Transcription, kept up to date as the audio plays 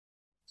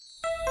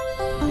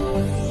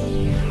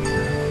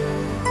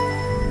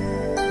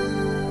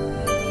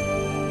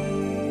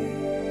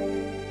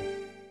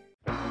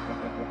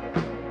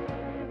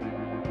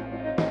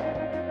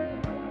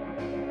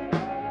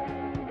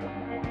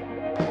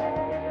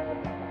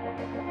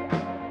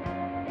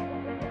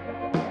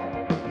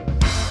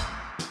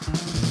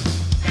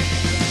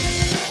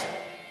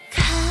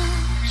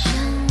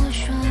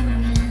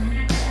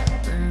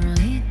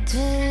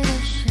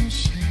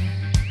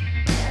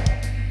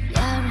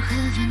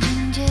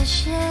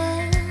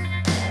限，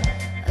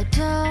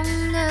懂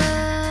得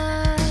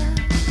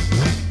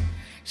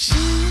心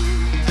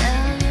跳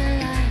越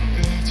来越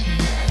近，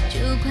就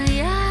快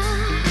要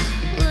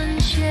沦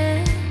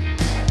陷。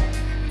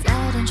再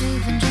等几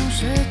分钟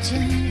时间，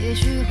也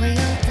许会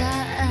有答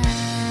案。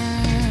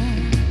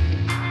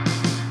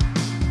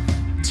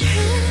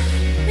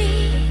Turn me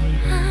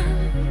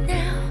on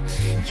now,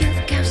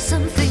 you've got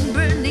something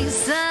burning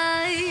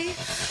inside.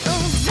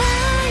 Oh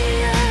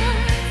fire,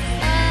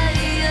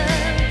 fire,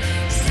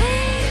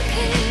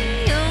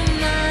 sinking your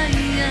mind.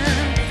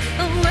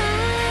 Oh I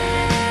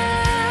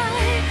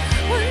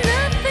want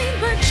nothing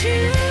but you.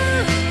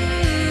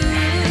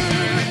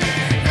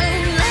 Oh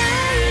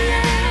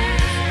liar,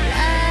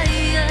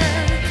 liar,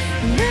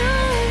 no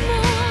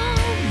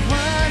more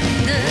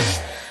wonder.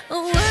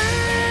 Oh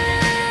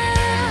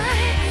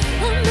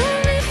I'm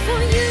only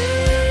for you.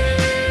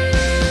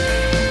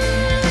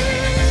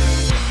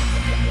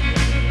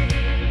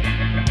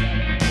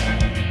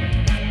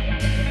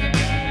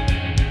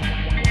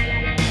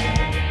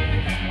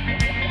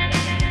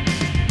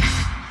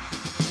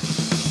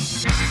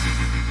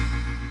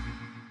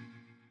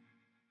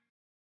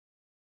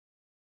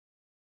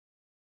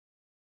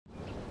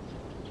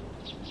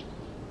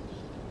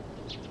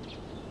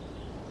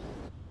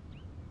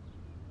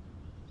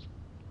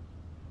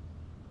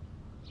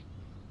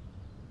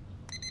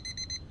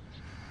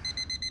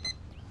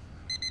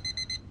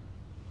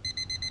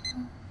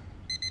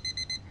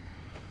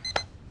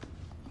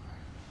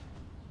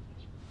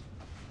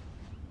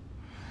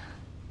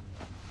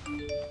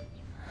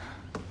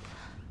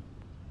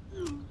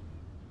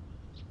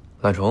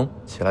 懒虫，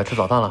起来吃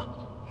早饭了。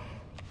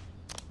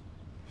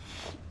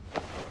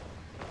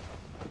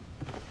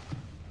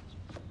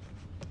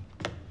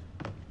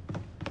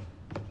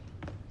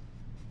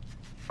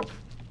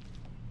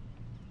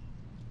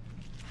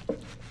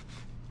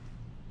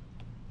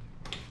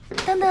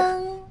噔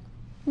噔，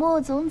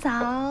莫总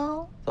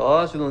早。早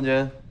啊，徐总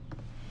监。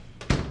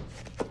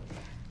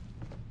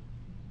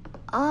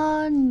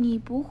啊，你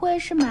不会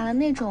是买了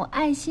那种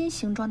爱心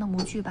形状的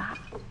模具吧？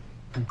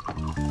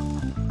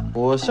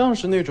我像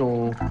是那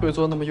种会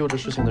做那么幼稚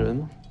事情的人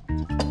吗？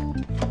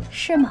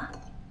是吗？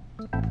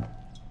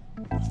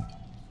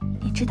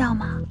你知道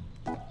吗？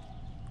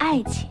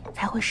爱情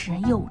才会使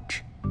人幼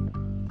稚，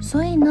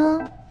所以呢，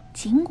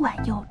尽管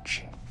幼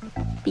稚，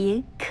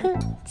别客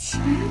气。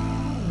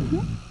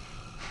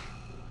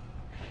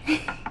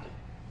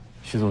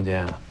徐总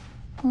监，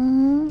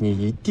嗯，你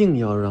一定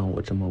要让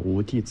我这么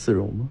无地自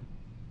容吗？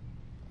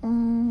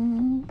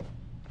嗯，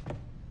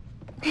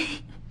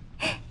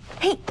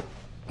嘿，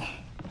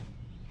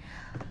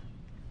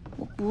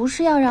我不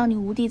是要让你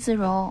无地自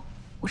容，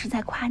我是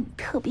在夸你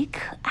特别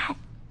可爱。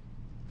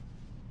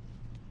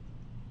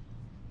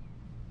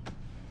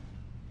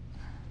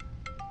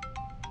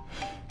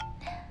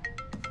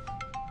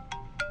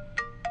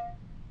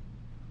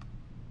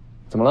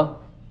怎么了？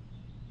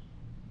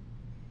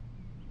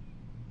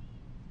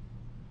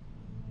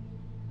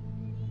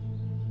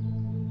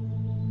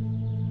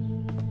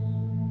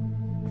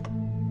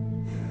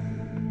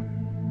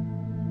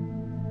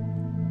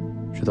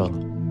知道了。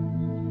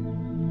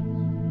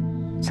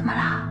怎么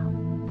啦？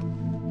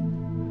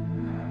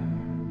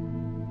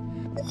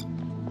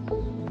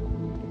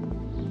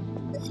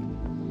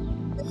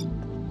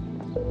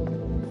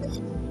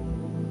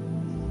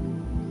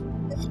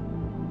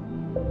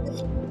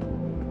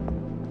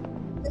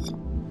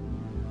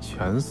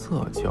权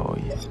色交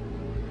易。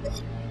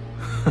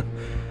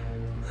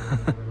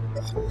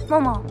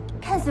梦梦，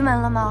看新闻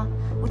了吗？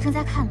我正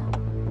在看呢。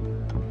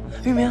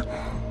明明，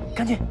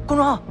赶紧公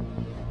众号。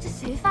这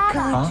谁发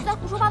的？你是在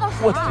胡说八道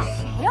啥？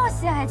谁要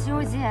陷害金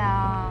优姐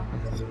啊？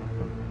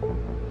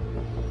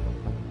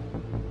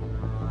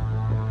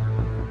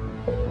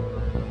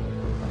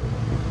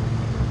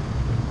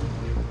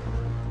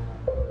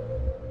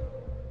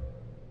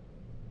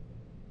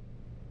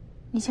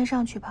你先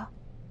上去吧，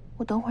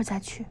我等会儿再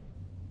去。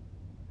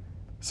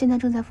现在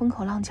正在风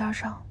口浪尖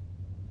上，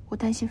我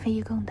担心非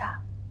议更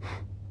大。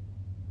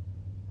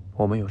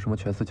我们有什么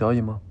权色交易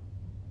吗？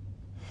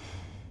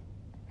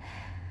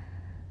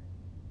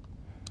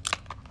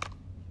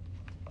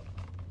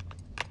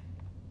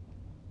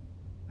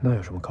那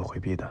有什么可回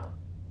避的？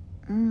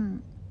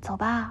走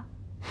吧。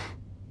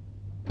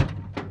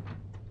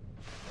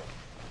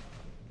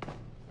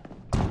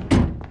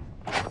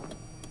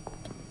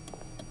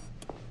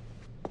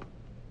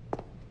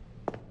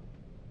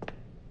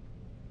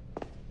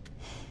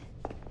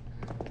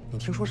你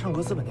听说上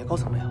格资本那高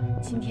层没有？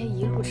今天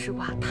一路吃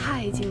瓜，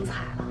太精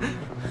彩了。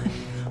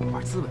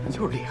玩资本的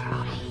就是厉害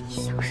啊！你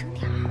小声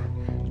点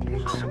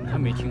儿。什么也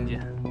没听见。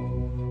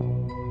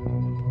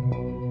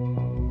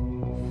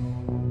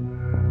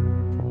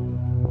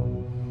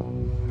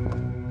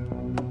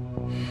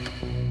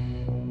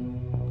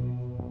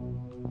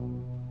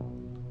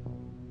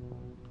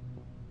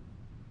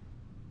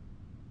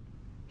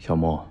小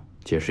莫，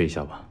解释一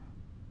下吧。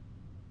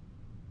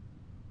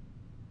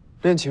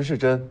恋情是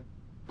真，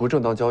不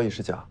正当交易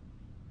是假。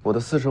我的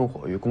私生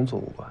活与工作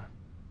无关。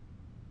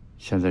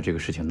现在这个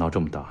事情闹这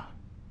么大，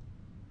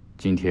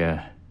今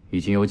天已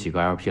经有几个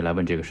LP 来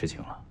问这个事情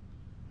了。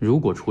如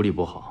果处理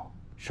不好，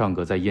尚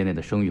格在业内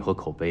的声誉和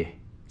口碑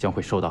将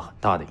会受到很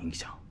大的影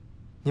响。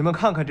你们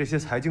看看这些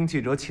财经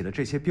记者起的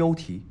这些标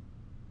题：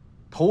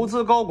投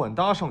资高管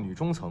搭上女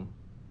中层，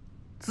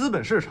资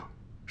本市场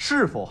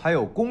是否还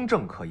有公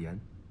正可言？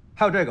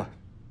还有这个，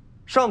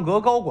尚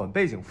格高管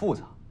背景复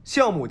杂，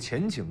项目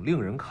前景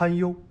令人堪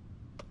忧。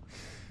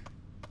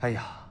哎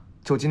呀，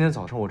就今天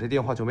早上我这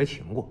电话就没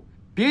停过，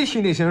别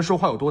提那些人说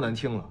话有多难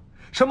听了，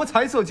什么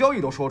财色交易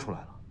都说出来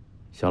了。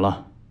行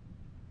了，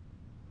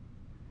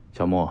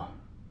小莫，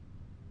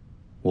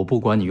我不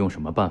管你用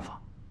什么办法，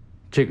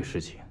这个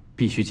事情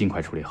必须尽快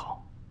处理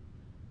好。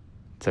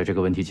在这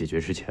个问题解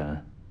决之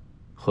前，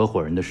合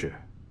伙人的事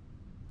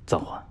暂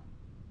缓。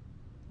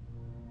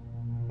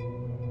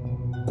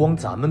光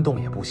咱们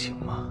动也不行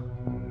吗？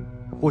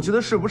我觉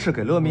得是不是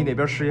给乐蜜那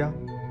边施压，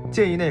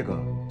建议那个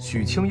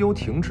许倾悠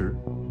停职，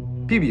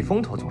避避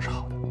风头总是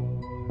好的。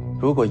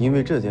如果因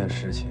为这件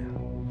事情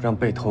让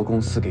被投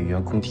公司给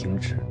员工停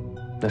职，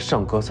那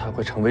尚格才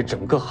会成为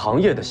整个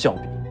行业的笑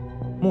柄。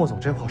莫总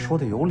这话说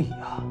的有理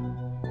啊。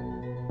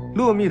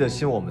乐蜜的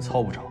心我们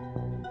操不着，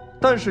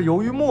但是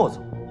由于莫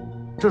总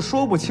这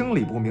说不清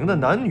理不明的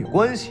男女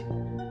关系，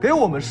给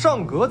我们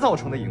尚格造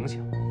成的影响，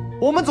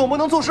我们总不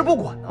能坐视不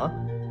管啊。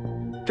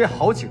这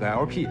好几个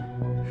LP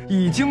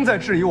已经在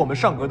质疑我们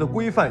尚格的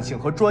规范性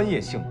和专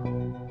业性了。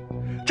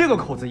这个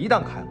口子一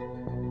旦开了，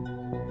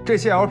这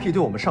些 LP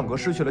对我们尚格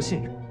失去了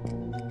信任，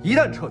一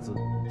旦撤资，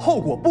后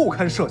果不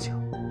堪设想。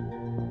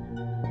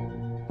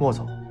莫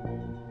总，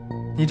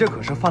你这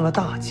可是犯了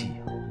大忌呀！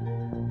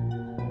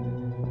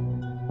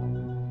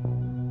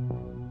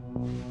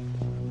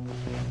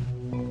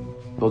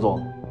罗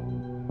总，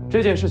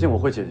这件事情我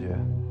会解决，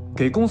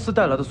给公司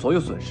带来的所有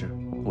损失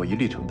我一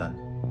力承担。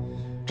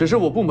只是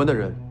我部门的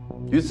人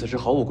与此事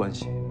毫无关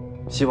系，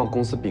希望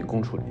公司秉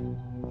公处理。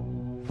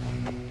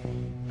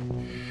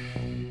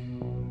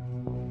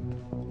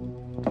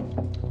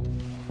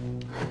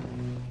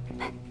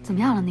怎么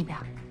样了那边？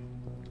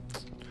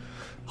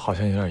好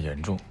像有点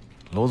严重，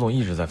罗总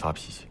一直在发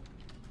脾气。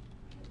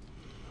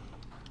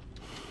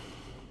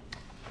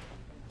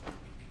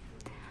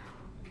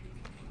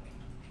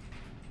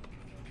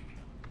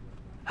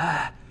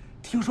哎，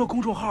听说公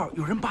众号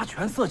有人扒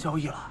全色交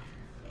易了。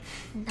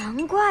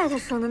难怪他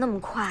升得那么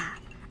快。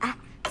哎，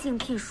竞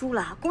聘输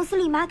了，公司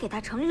立马给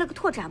他成立了个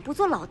拓展部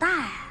做老大。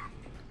哎，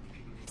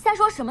瞎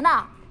说什么呢？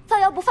造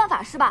谣不犯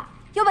法是吧？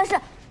有本事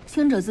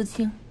清者自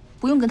清，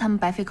不用跟他们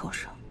白费口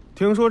舌。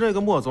听说这个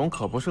莫总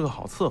可不是个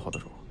好伺候的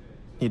主，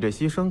你这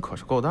牺牲可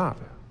是够大的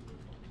呀。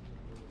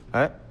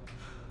哎，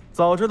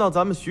早知道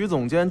咱们徐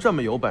总监这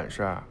么有本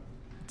事，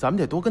咱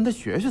们得多跟他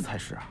学学才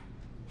是啊。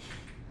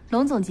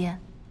龙总监，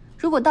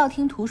如果道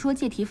听途说、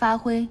借题发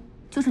挥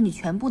就是你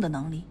全部的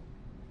能力，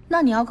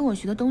那你要跟我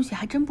学的东西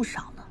还真不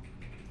少呢。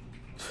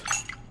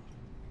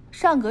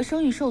尚格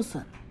声誉受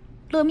损，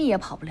乐蜜也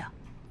跑不了，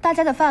大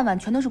家的饭碗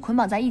全都是捆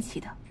绑在一起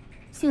的，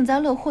幸灾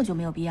乐祸就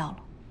没有必要了。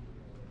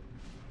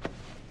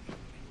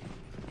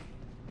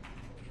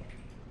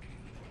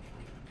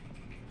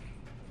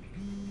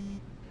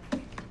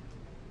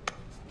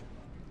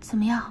怎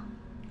么样？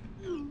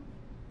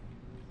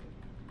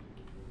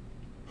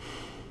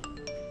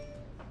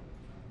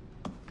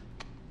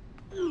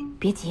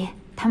别急，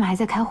他们还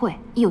在开会，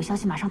一有消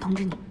息马上通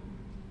知你。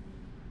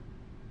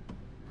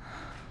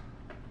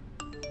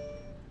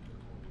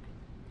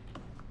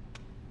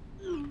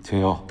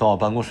秦悠，到我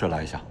办公室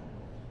来一下。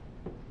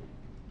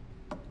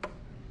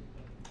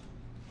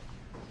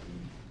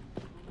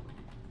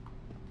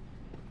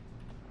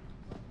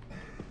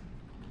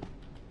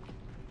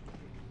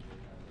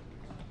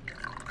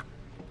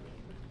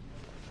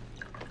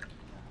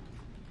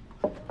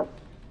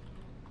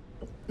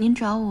您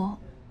找我，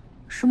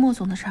是莫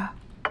总的事儿，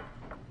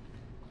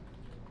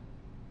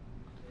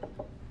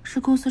是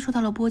公司受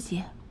到了波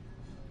及。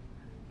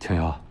秦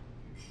悠，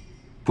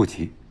不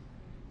急，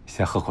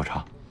先喝口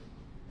茶。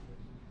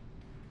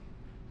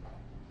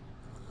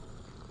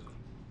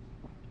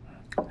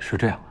是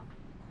这样啊，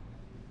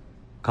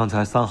刚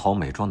才三好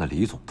美妆的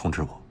李总通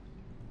知我，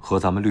和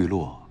咱们绿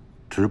落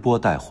直播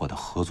带货的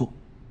合作，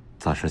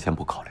暂时先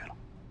不考虑了。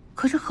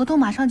可是合同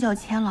马上就要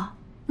签了，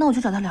那我就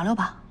找他聊聊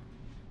吧。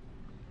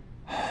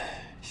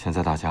现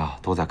在大家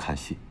都在看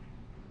戏，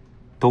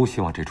都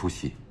希望这出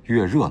戏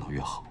越热闹越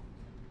好。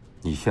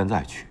你现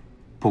在去，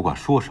不管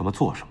说什么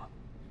做什么，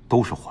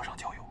都是火上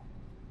浇油。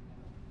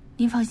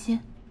您放心，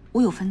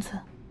我有分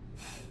寸。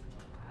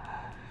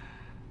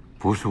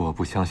不是我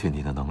不相信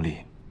你的能力，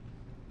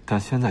但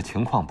现在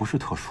情况不是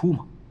特殊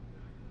吗？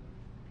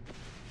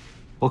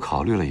我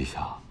考虑了一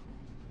下，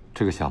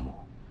这个项目，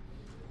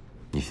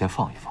你先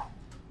放一放，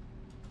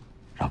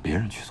让别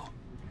人去做。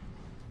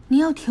您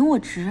要挺我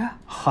直？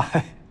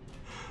嗨，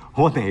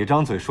我哪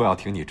张嘴说要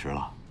挺你直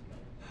了？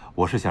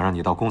我是想让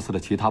你到公司的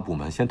其他部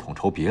门先统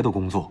筹别的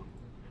工作，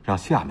让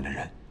下面的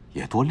人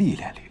也多历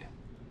练历练。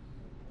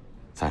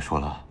再说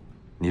了，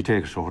你这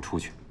个时候出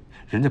去，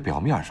人家表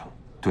面上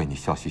对你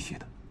笑嘻嘻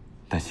的，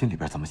但心里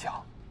边怎么想，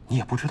你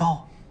也不知道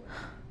啊。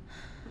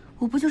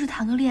我不就是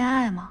谈个恋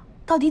爱吗？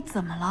到底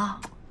怎么了？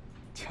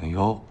晴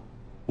悠，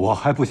我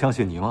还不相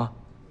信你吗？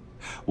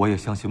我也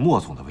相信莫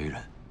总的为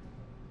人，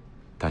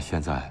但现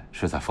在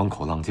是在风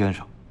口浪尖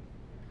上，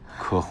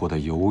客户的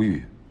犹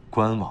豫、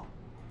观望，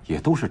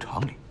也都是常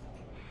理。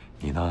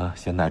你呢，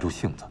先耐住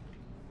性子，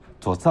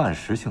做暂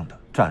时性的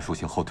战术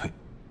性后退。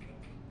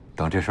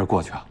等这事儿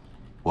过去啊，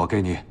我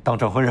给你当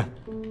证婚人。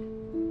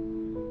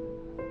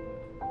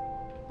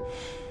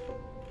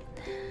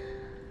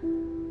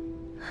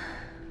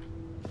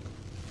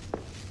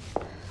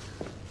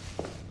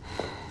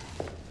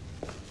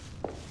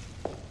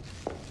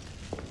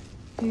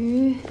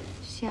鱼、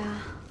虾、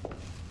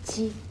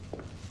鸡。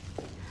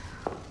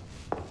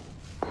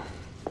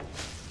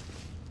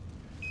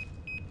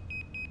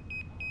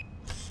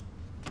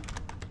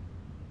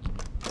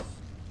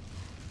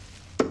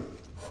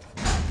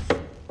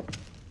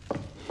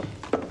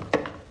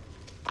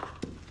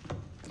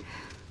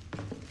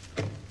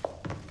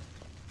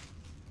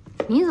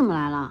你怎么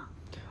来了？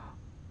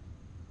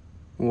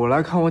我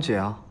来看我姐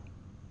啊。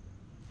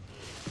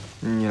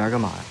你来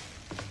干嘛呀？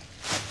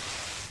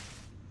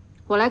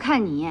我来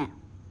看你。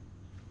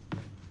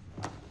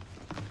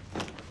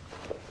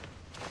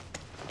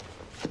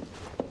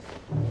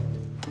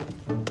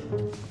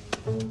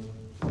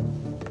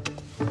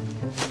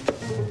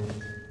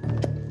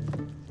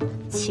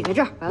起在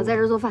这儿，我要在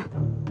这儿做饭。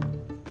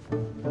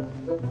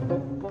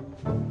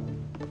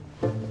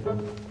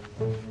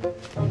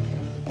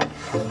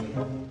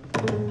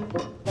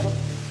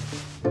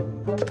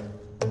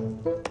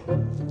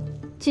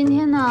今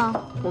天呢，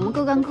我们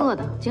各干各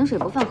的，井水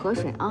不犯河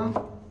水啊。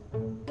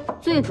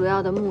最主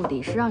要的目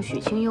的是让许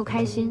清幽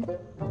开心，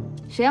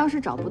谁要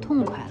是找不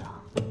痛快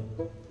了，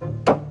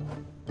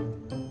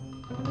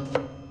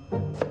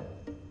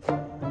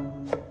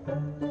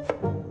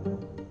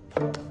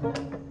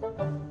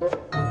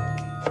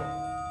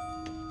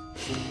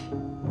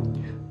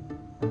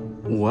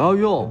我要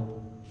用，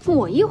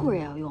我一会儿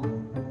也要用，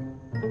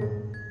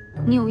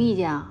你有意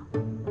见啊？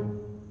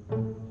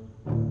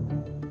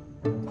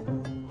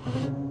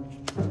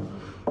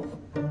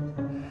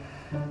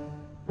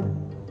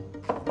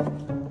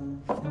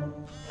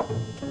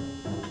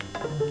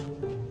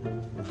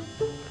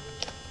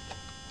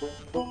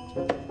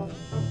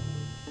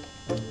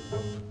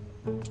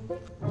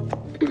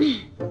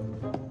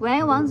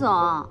喂，王总。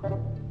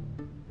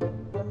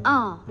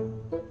啊，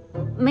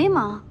没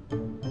忙。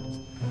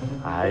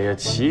哎呀，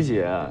齐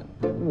姐，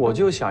我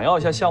就想要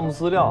一下项目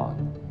资料，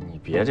你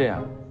别这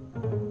样。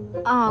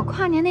啊，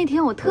跨年那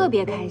天我特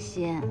别开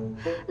心，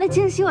那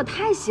惊喜我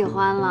太喜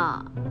欢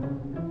了。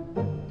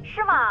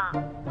是吗？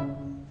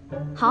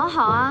好啊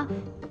好啊，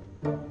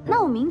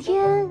那我明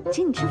天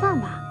请你吃饭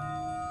吧。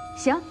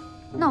行，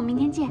那我明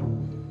天见，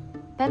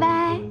拜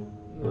拜。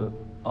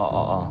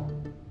哦。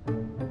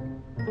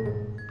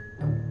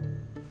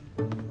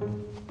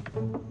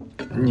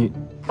你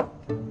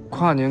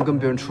跨年跟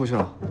别人出去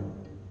了？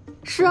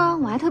是啊，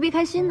我还特别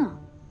开心呢。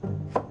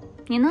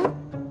你呢？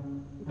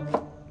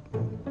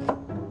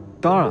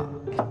当然，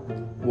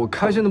我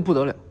开心的不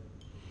得了。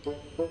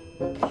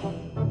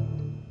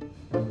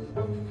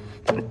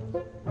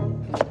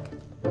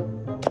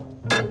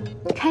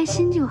开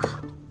心就好。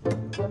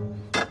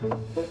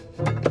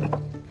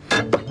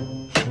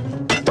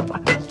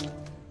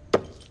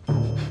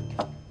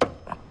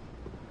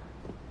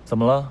怎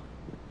么了？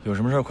有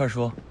什么事儿快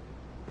说。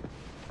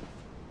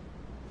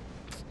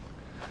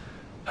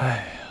哎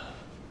呀，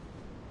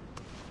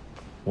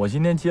我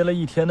今天接了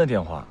一天的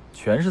电话，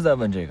全是在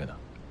问这个的。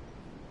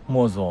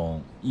莫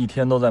总一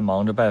天都在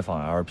忙着拜访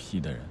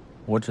LP 的人，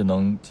我只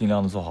能尽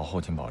量的做好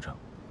后勤保障。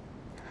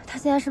他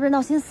现在是不是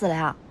闹心死了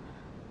呀？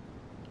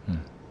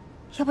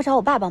要不找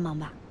我爸帮忙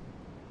吧？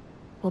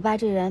我爸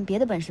这人别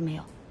的本事没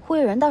有，忽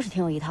悠人倒是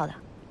挺有一套的，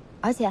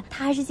而且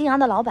他还是金阳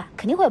的老板，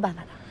肯定会有办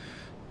法的。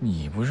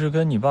你不是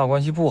跟你爸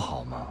关系不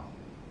好吗？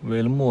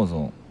为了莫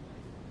总，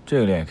这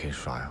个脸也可以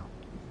刷呀。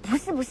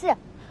不是，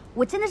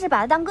我真的是把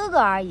他当哥哥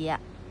而已。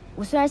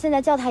我虽然现在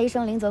叫他一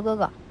声林泽哥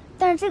哥，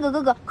但是这个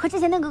哥哥和之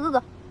前那个哥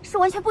哥是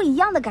完全不一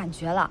样的感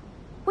觉了。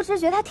我只是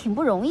觉得他挺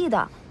不容易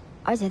的，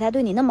而且他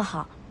对你那么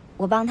好，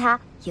我帮他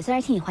也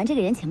算是替你还这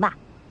个人情吧，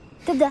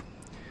对不对？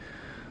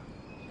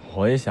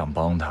我也想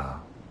帮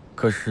他，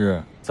可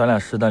是咱俩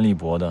势单力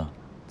薄的，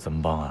怎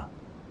么帮啊？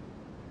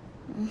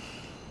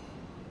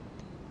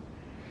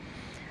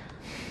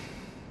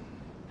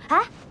哎，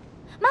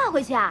骂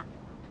回去啊！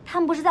他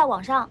们不是在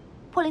网上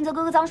泼林泽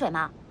哥哥脏水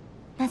吗？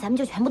那咱们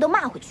就全部都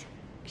骂回去，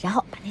然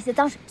后把那些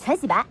脏水全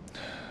洗白。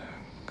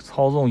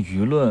操纵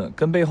舆论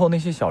跟背后那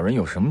些小人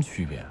有什么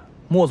区别？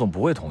莫总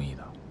不会同意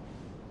的。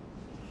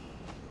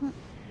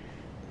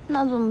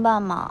那怎么办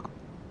嘛？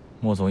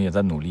莫总也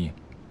在努力，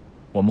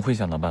我们会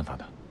想到办法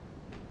的。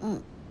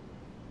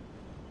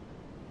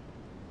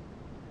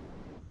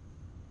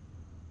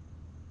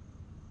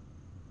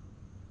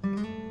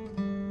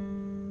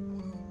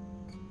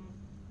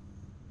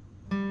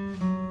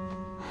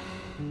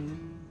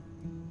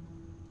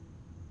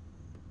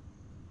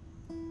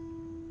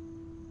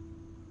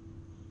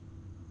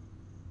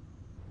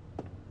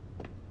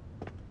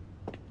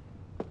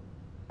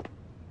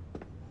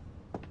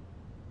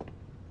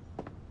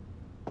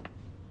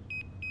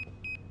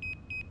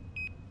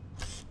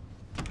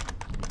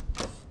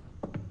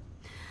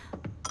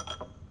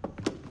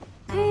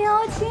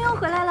倾悠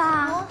回来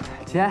啦！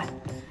姐，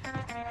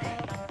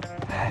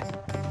哎，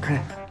快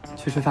点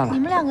去吃饭吧。你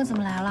们两个怎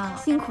么来了？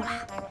辛苦啦！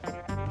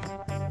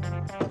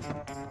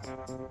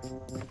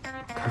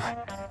快，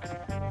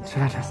吃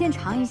饭吃。先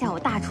尝一下我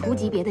大厨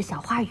级别的小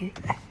花鱼。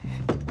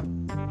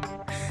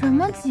什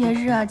么节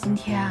日啊？今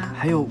天啊？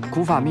还有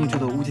古法秘制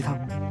的乌鸡汤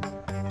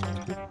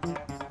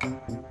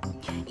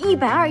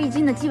，120一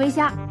斤的基围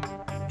虾，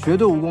绝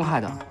对无公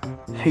害的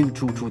黑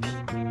猪猪蹄。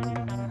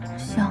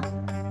行，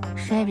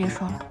谁也别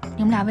说了，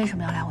你们俩为什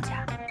么要来我家？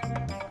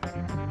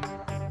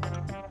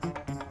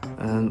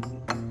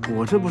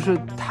我这不是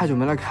太久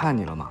没来看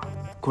你了吗？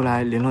过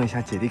来联络一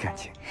下姐弟感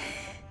情。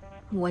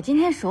我今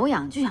天手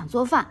痒就想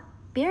做饭，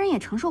别人也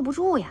承受不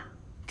住呀，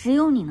只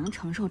有你能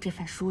承受这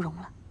份殊荣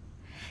了。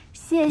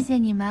谢谢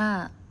你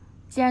们，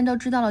既然都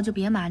知道了，就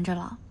别瞒着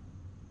了。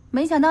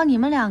没想到你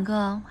们两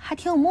个还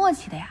挺有默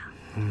契的呀。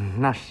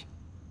那是。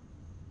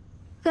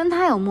跟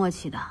他有默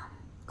契的，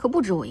可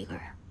不止我一个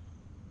人。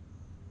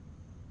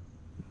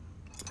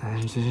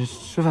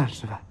吃饭，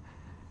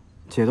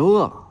姐都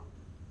饿了，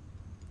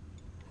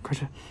快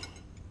吃。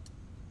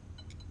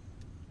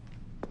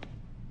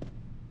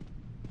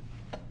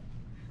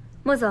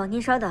莫总，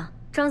您稍等，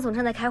张总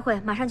正在开会，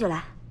马上就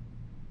来。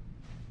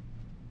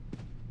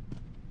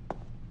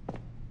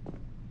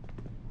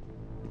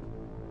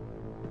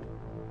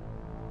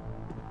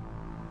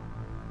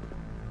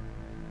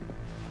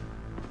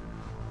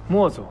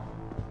莫总，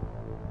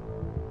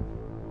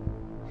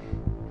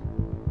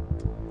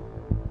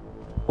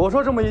我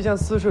说这么一件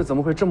私事，怎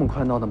么会这么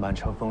快闹得满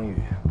城风雨？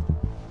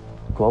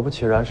果不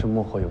其然是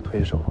幕后有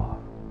推手啊！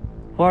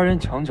挖人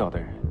墙角的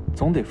人，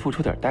总得付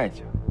出点代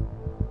价，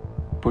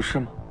不是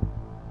吗？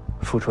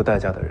付出代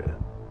价的人，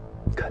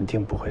肯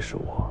定不会是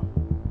我。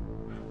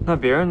那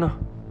别人呢？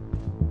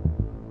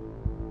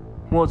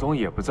莫总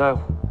也不在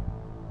乎。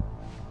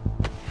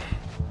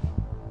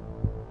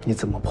你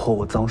怎么泼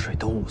我脏水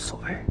都无所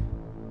谓。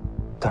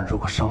但如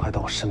果伤害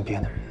到我身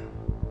边的人，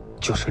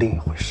就是另一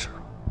回事了。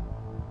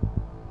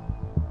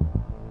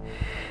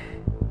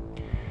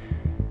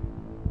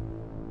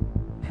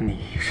你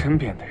身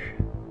边的人，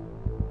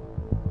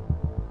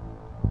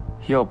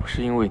要不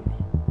是因为你，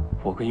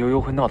我跟悠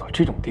悠会闹到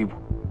这种地步。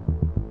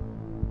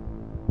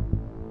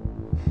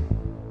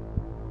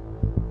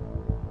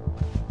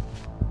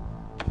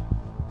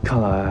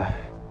看来，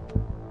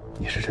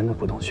你是真的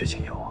不懂许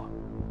倾悠啊。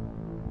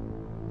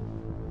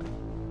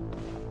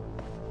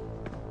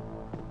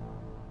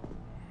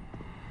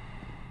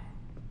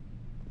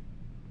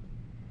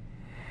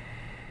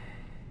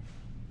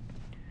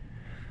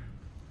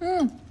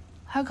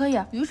还可以，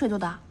雨水就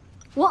大。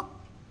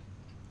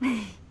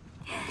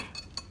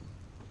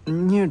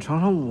你也尝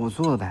尝我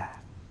做的呗。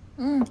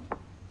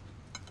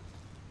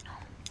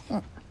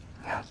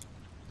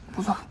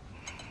不错。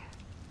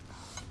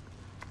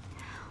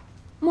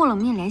莫冷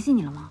面联系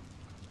你了吗？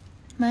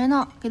没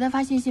呢，给他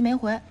发信息没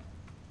回。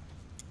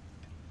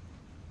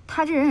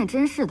他这人也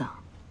真是的，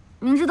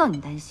明知道你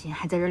担心，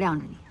还在这晾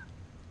着你。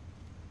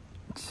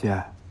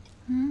姐，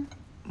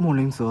莫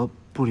灵泽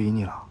不理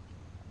你了。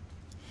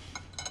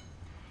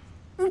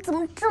你怎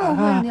么这么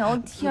会聊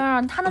天啊？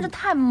他那是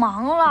太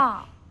忙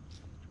了。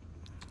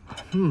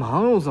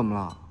忙又怎么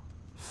了？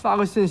发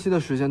个信息的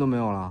时间都没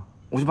有了，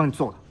我去帮你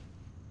做的。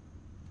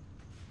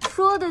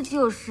说的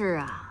就是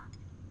啊，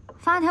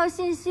发条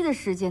信息的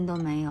时间都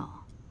没有，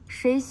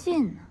谁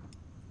信呢？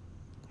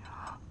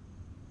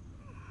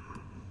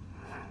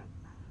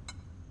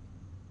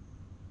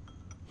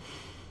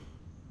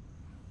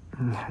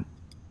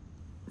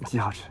鸡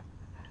好吃。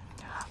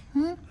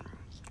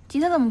吉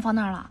他怎么放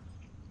那儿了？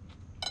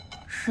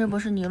是不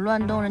是你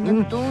乱动人家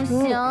的东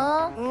西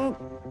啊？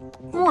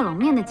莫冷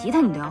面的吉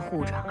他你都要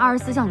护着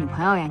，24像女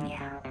朋友呀你？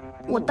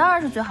我当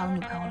然是最好的女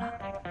朋友了。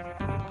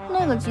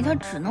那个吉他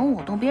只能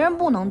我动，别人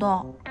不能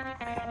动，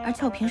而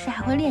且我平时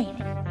还会练一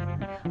练。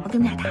我给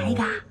你们俩弹一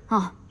个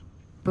啊。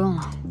不用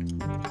了。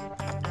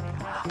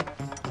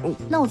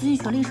那我最近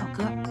学了一首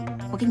歌，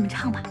我给你们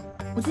唱吧。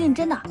我最近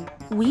真的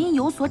五音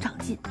有所长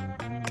进。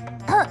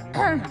哒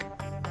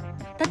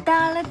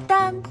哒啦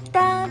哒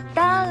哒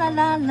哒啦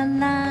啦啦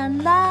啦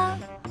啦，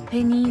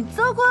陪你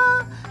走过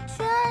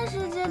全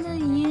世界的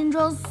银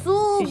装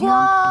素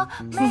裹。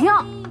许晴，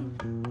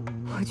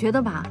我觉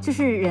得吧，就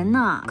是人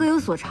呐各有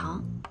所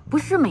长，不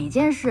是每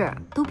件事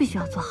都必须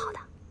要做好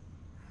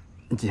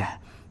的。姐，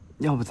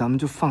要不咱们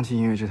就放弃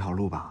音乐这条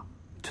路吧？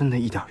真的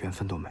一点缘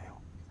分都没有。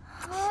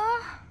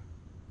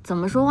怎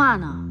么说话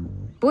呢？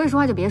不会说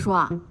话就别说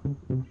啊。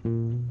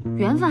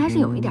缘分还是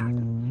有一点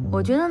的。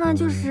我觉得呢，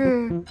就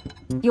是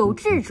有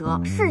志者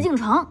事竟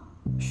成。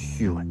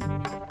虚伪。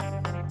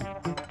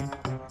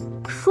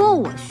说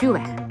我虚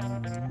伪，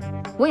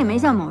我也没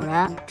像某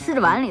人吃着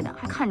碗里的，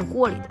还看着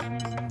锅里的。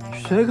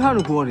谁看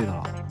着锅里的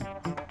了？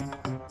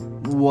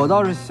我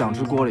倒是想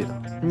吃锅里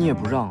的，你也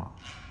不让啊。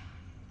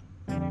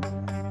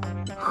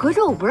合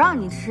着我不让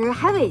你吃，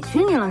还委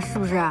屈你了是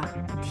不是？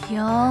停！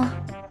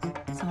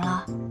怎么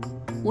了？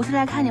我是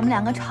来看你们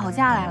两个吵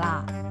架来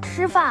了。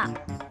吃饭，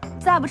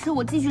再不吃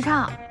我继续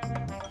唱。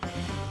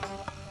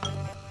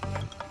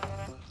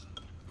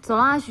走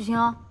了啊，许晴。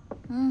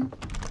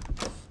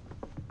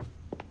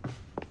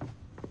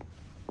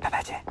拜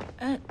拜姐。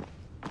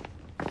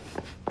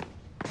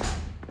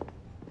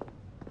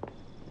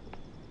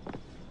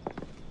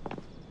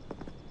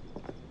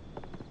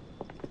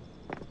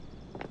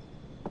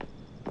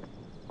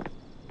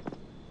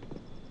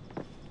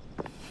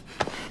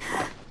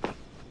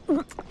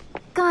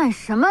干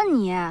什么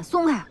你？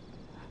松开！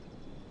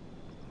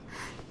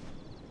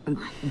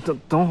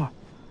等会儿。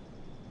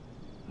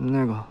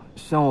那个，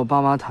向我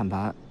爸妈坦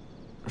白，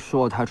是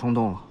我太冲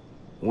动了，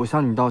我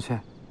向你道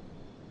歉。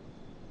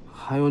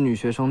还有女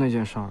学生那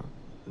件事儿，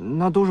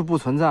那都是不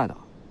存在的，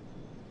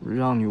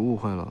让你误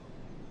会了，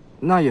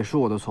那也是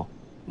我的错，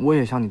我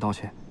也向你道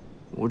歉。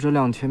我这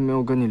2天没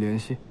有跟你联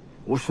系，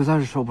我实在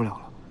是受不了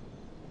了。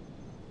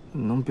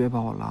你能别把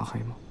我拉黑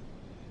吗？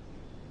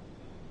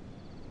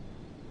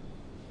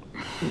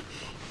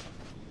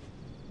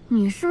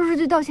你是不是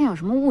对道歉有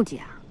什么误解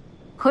啊？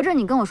合着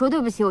你跟我说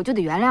对不起，我就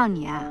得原谅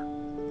你？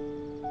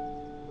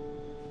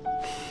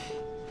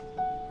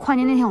跨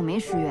年那天我没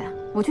10月，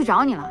我去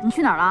找你了，你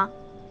去哪儿了？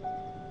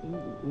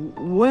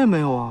我也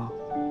没有啊。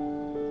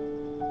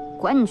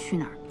管你去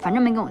哪儿，反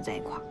正没跟我在一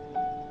块儿。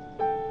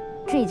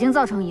这已经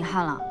造成遗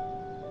憾了，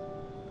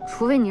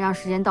除非你让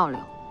时间倒流，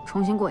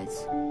重新过一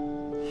次。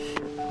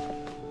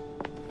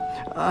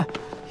哎，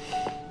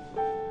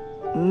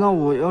那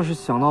我要是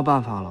想到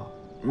办法了，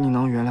你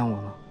能原谅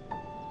我吗？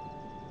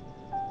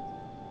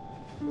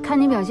看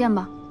你表现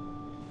吧。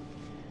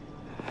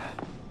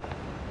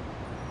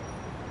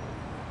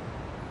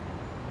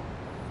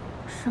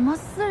什么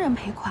私人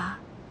赔款？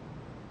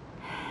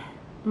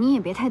你也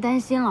别太担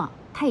心了，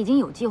他已经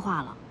有计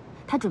划了，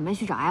他准备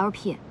去找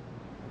LP。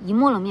以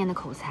莫冷面的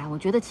口才，我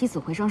觉得起死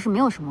回生是没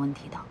有什么问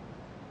题的。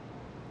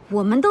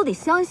我们都得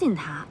相信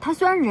他，他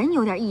虽然人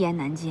有点一言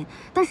难尽，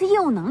但是业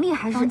务能力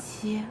还是……方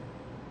琦，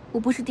我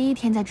不是第一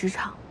天在职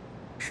场，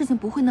事情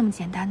不会那么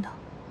简单的。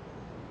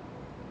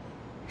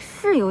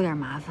是有点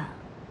麻烦，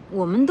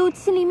我们都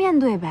尽力面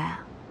对呗。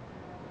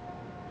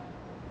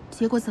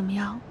结果怎么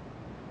样，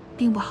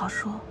并不好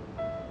说，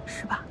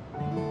是吧？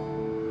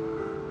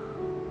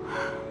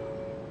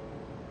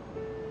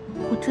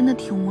我真的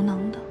挺无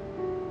能的，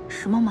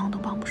什么忙都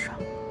帮不上。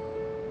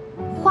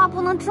话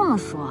不能这么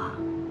说啊，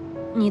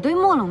你对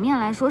莫冷面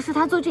来说是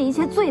他做这一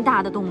切最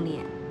大的动力，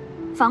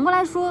反过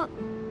来说，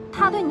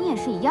他对你也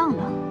是一样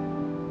的。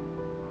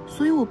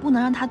所以我不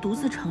能让他独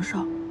自承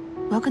受，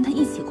我要跟他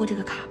一起过这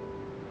个坎。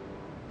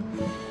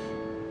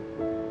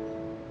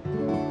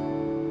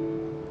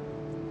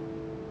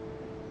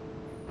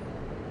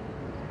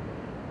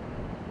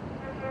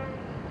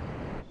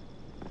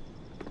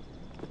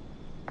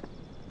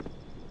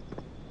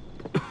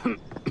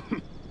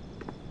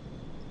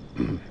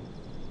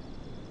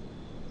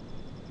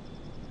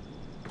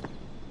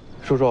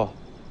叔叔，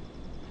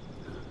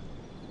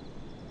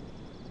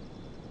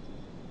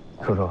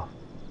叔叔，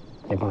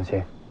您放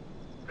心，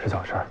是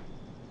小事儿。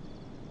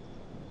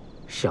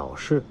小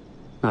事？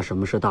那什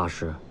么是大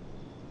事？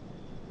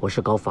我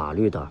是搞法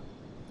律的，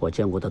我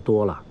见过的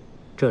多了，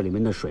这里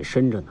面的水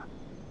深着呢。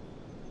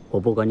我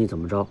不管你怎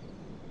么着，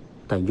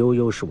但悠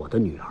悠是我的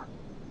女儿。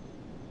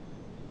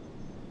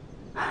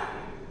唉，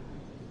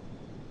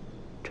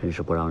真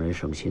是不让人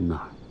省心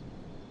呐。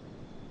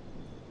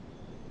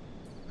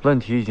问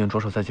题已经着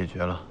手在解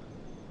决了，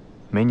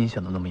没您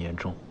想的那么严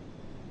重。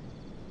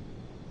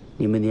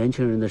你们年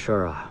轻人的事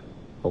儿啊，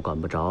我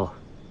管不着，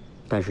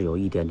但是有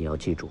一点你要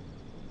记住，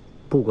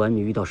不管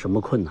你遇到什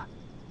么困难，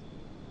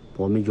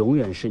我们永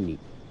远是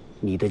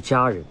你的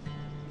家人。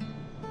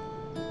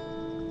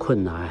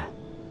困难，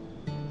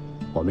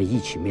我们一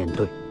起面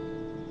对。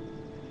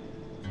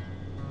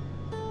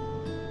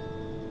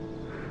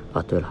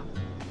啊，对了，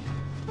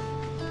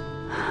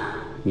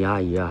你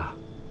阿姨啊，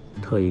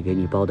特意给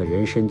你煲的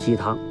人参鸡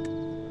汤，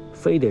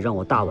非得让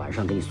我大晚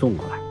上给你送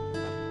过来，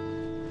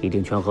一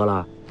定全喝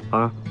了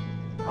啊！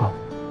好，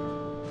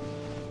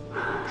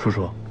叔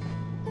叔，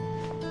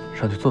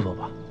上去坐坐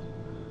吧。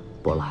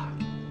不了。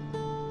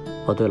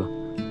哦，对了，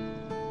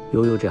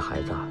悠悠这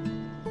孩子啊，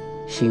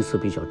心思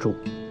比较重，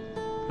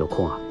有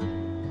空啊，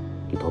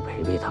你多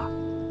陪陪他。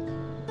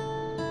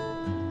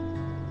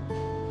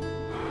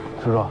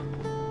叔叔，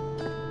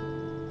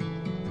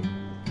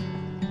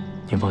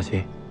您放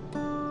心，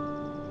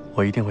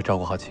我一定会照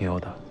顾好清幽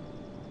的。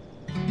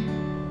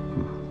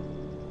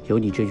有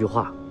你这句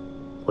话，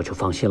我就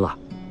放心了。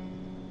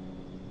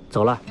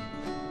走了。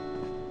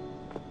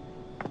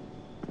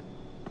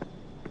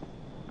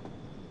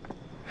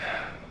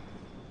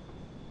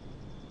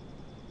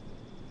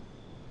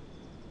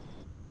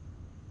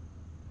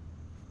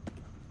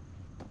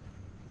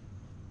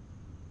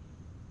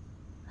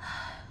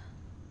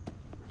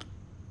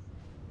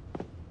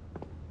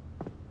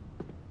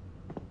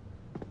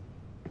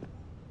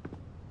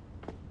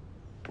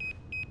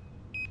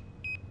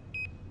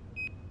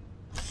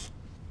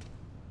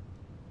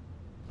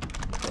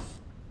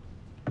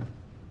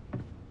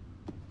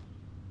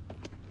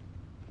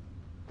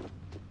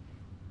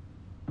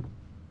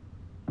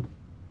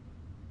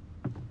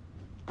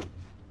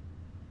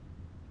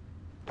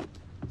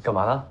干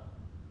嘛呢？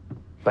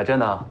摆阵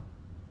呢？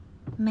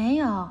没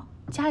有，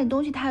家里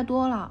东西太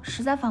多了，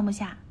实在放不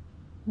下。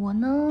我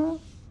呢，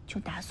就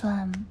打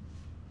算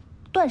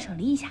断舍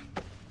离一下。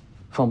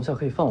放不下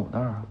可以放我那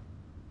儿啊。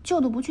旧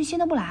的不去，新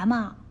的不来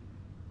嘛。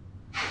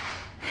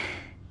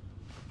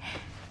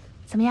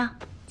怎么样？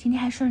今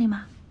天还顺利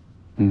吗？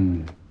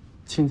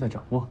尽在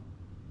掌握。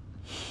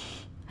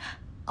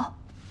哦，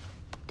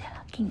对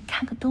了，给你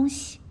看个东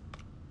西。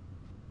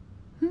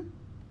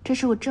这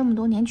是我这么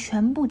多年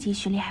全部积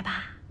蓄，厉害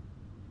吧？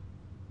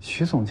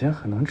徐总监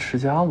很能持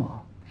家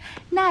吗？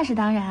那是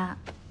当然。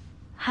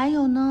还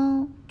有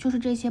呢，就是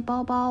这些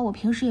包包，我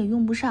平时也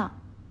用不上，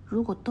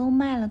如果都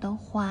卖了的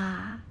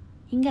话，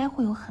应该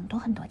会有很多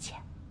很多钱。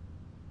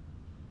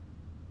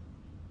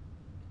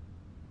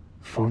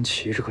方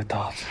琦这个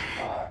大嘴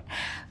巴，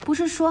不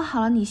是说好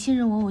了你信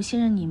任我，我信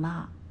任你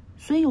吗？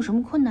所以有什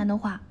么困难的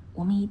话，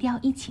我们一定要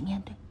一起面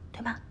对，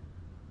对吧？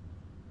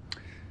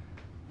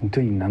你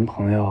对你男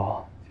朋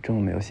友这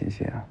么没有信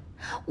心啊？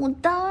我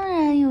当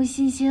然有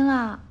信心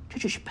了，这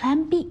只是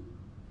Plan B。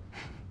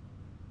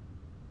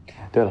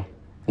对了，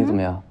你怎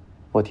么样？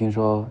我听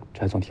说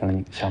翟总停了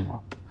你的项目。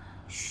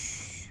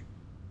嘘，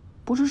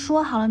不是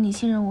说好了你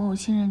信任我，我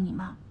信任你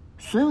吗？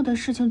所有的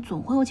事情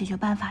总会有解决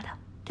办法的，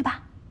对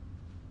吧？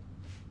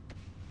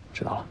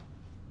知道了。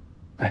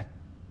哎，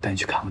带你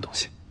去看个东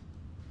西。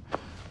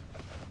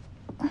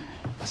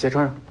把鞋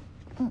穿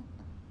上。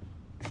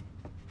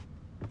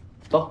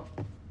走。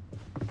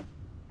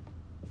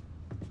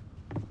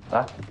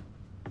来。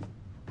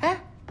哎，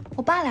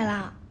我爸来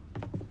了。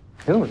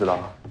你怎么知道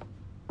啊？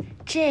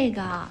这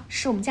个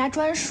是我们家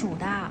专属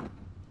的。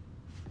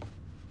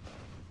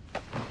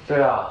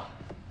对啊，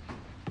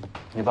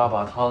你爸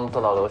把汤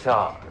送到楼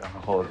下，然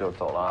后就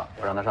走了。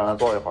我让他上来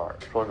坐一会儿，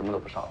说什么都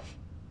不上。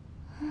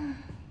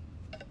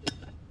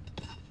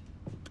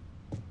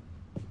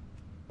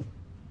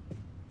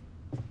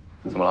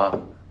怎么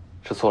了？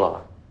吃醋了？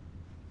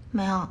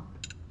没有。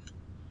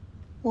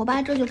我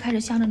爸这就开始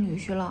向着女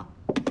婿了。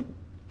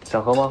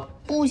想喝吗？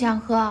不想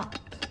喝。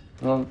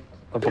那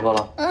不喝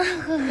了。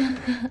喝。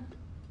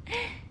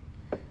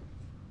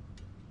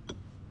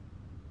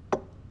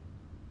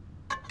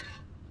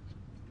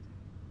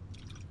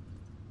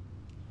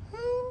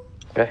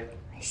给。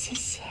谢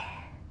谢。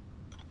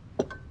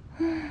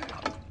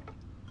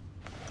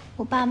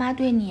我爸妈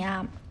对你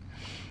啊，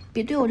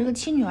比对我这个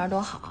亲女儿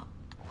都好。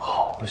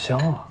好香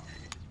啊！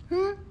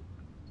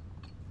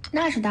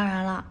那是当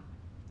然了，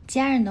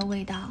家人的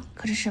味道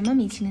可是什么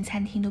米其林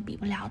餐厅都比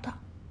不了的。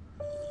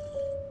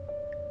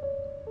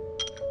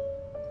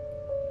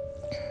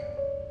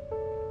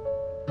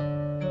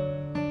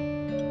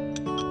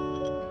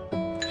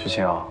许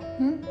晴啊，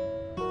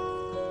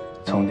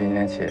从今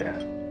天起，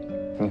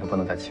你可不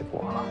能再欺负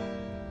我了。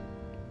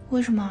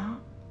为什么？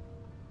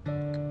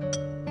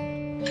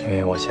因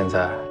为我现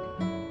在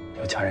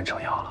有家人撑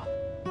腰了。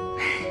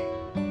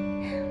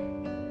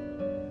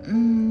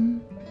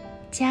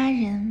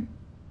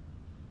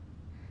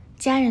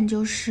家人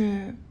就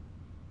是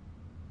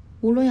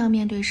无论要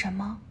面对什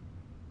么，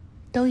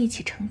都一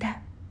起承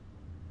担，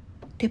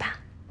对吧？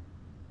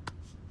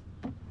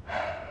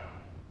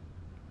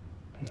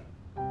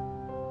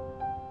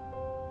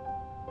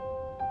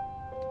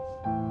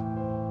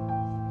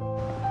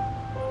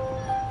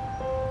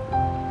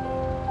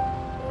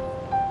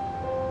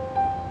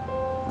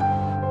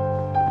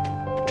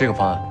这个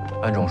方案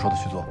按照我说的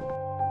去做。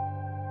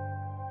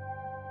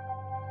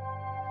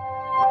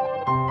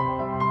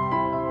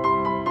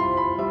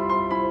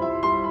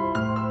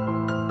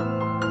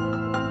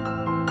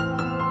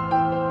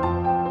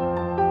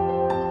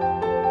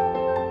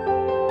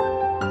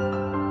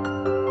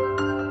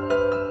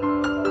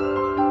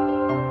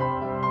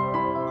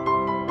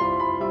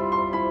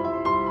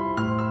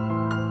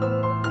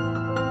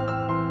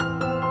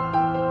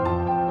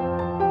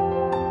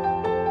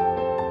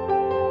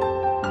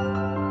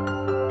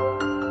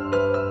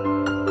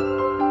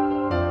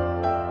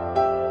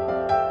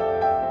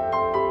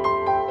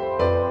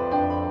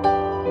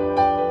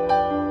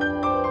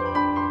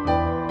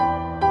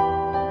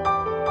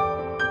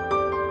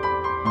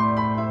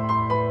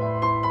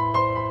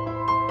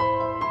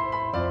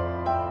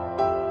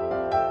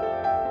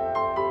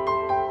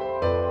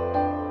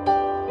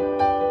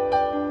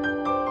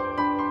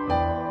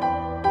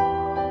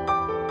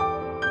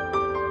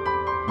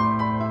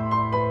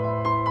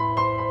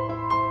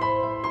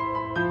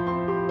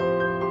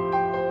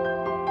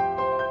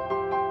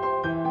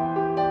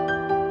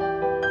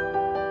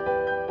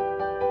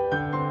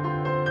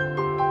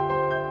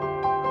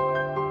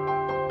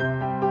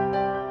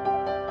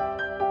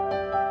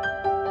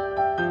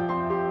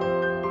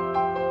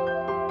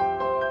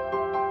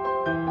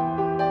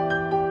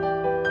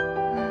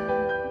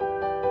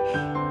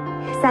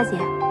萨姐，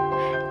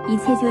一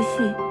切就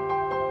绪，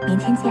明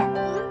天见。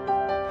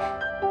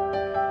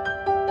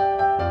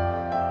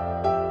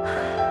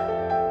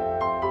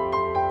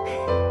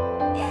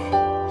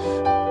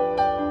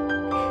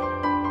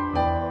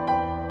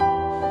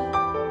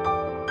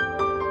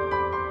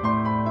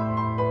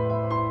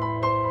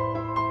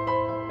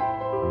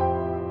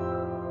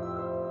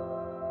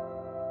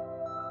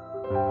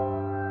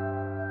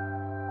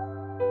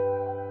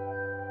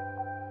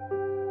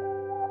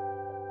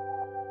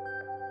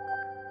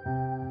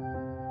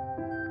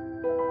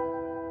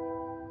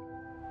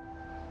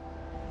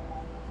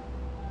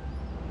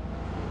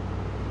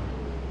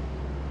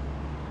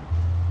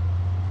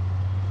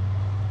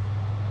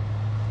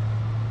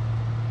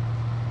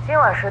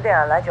晚10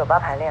点来酒吧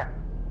排练。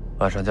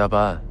晚上加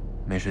班，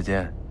没时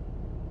间。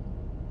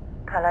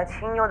看来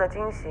清幽的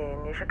惊喜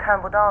你是看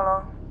不到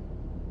喽。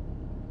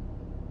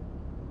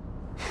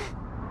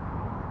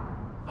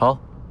好，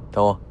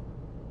等我。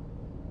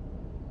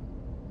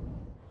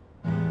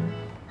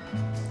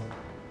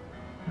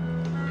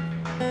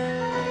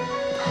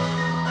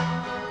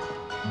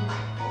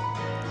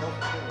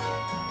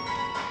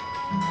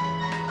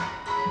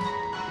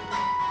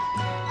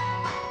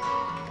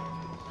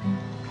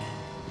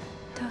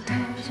偷偷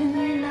着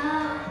你了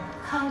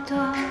好多，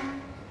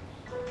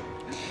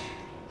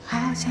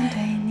好想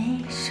对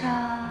你说，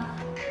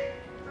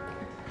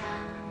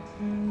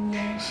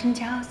眼神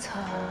交错，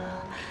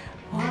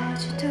我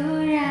却突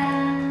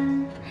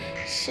然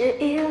失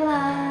忆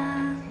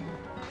了。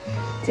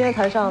今天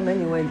台上没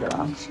你位子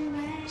了，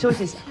休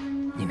息一下。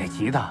你那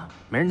吉他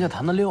没人家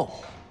弹得溜。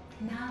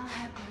脑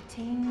海不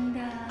停的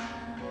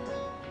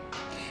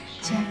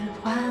切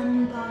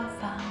换播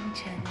放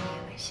着你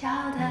微笑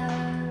的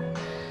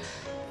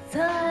侧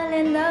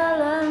脸的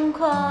轮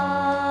廓，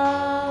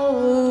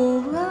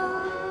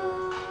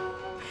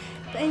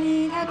陪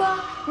你踏过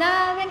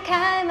那片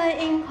开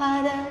满樱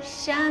花的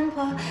山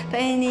坡，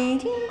陪你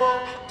听过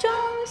仲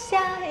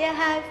夏夜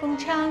海风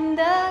唱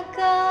的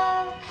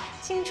歌，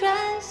青春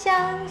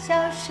像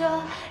小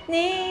说，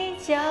你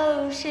就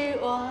是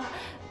我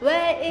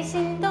唯一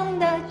心动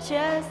的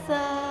角色。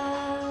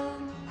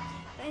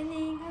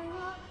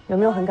有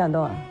没有很感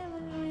动啊？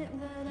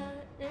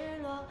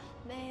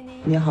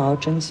你好好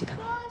珍惜它。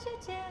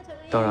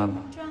当然了。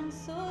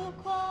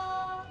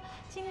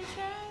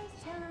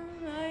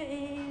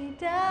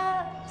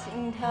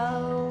尽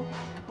头，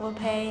我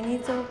陪你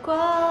走过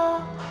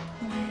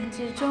梦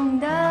之中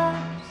的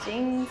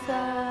景色。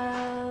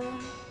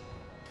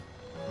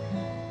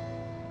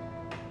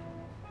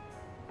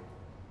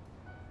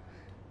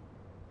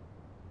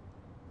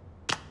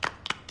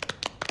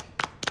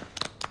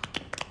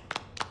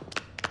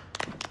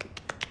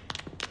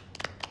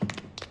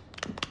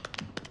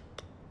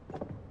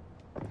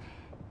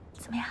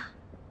怎么样？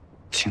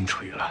青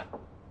出于蓝。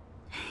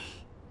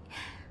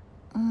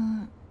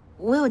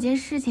我有件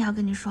事情要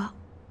跟你说。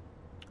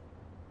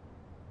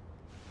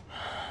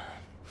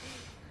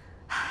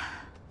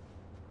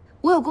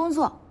我有工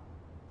作，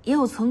也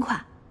有存款，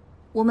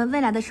我们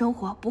未来的生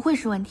活不会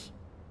是问题。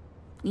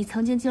你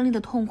曾经经历的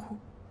痛苦，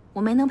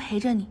我没能陪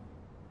着你，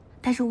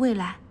但是未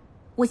来，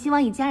我希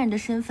望以家人的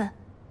身份，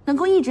能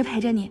够一直陪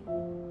着你。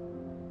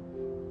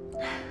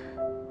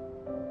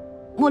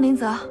莫林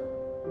泽，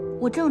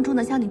我郑重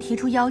地向你提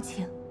出邀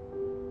请，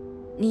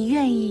你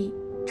愿意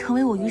成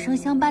为我余生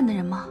相伴的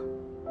人吗？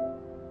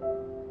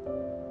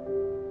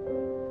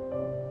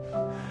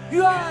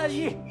愿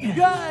意，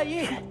愿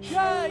意，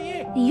愿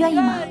意。你愿意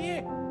吗？愿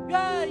意，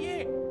愿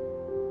意。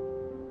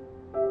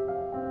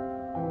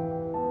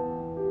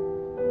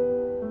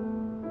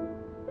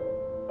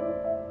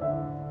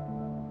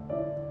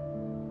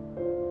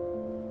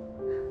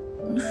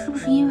你是不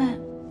是因为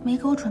没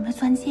给我准备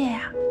钻戒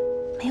呀？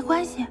没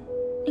关系，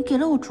你给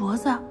了我镯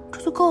子，这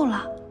就够了。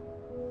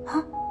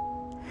啊？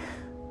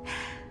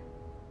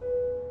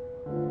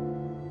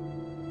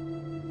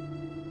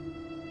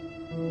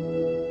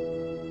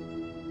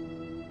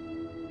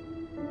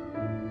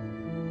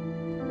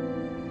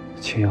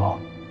青瑶，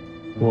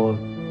我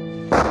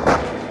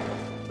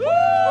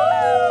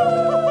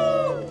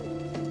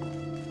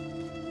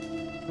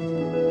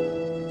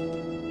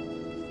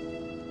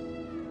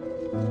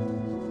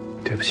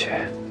对不起，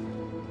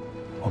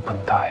我不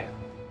能答应。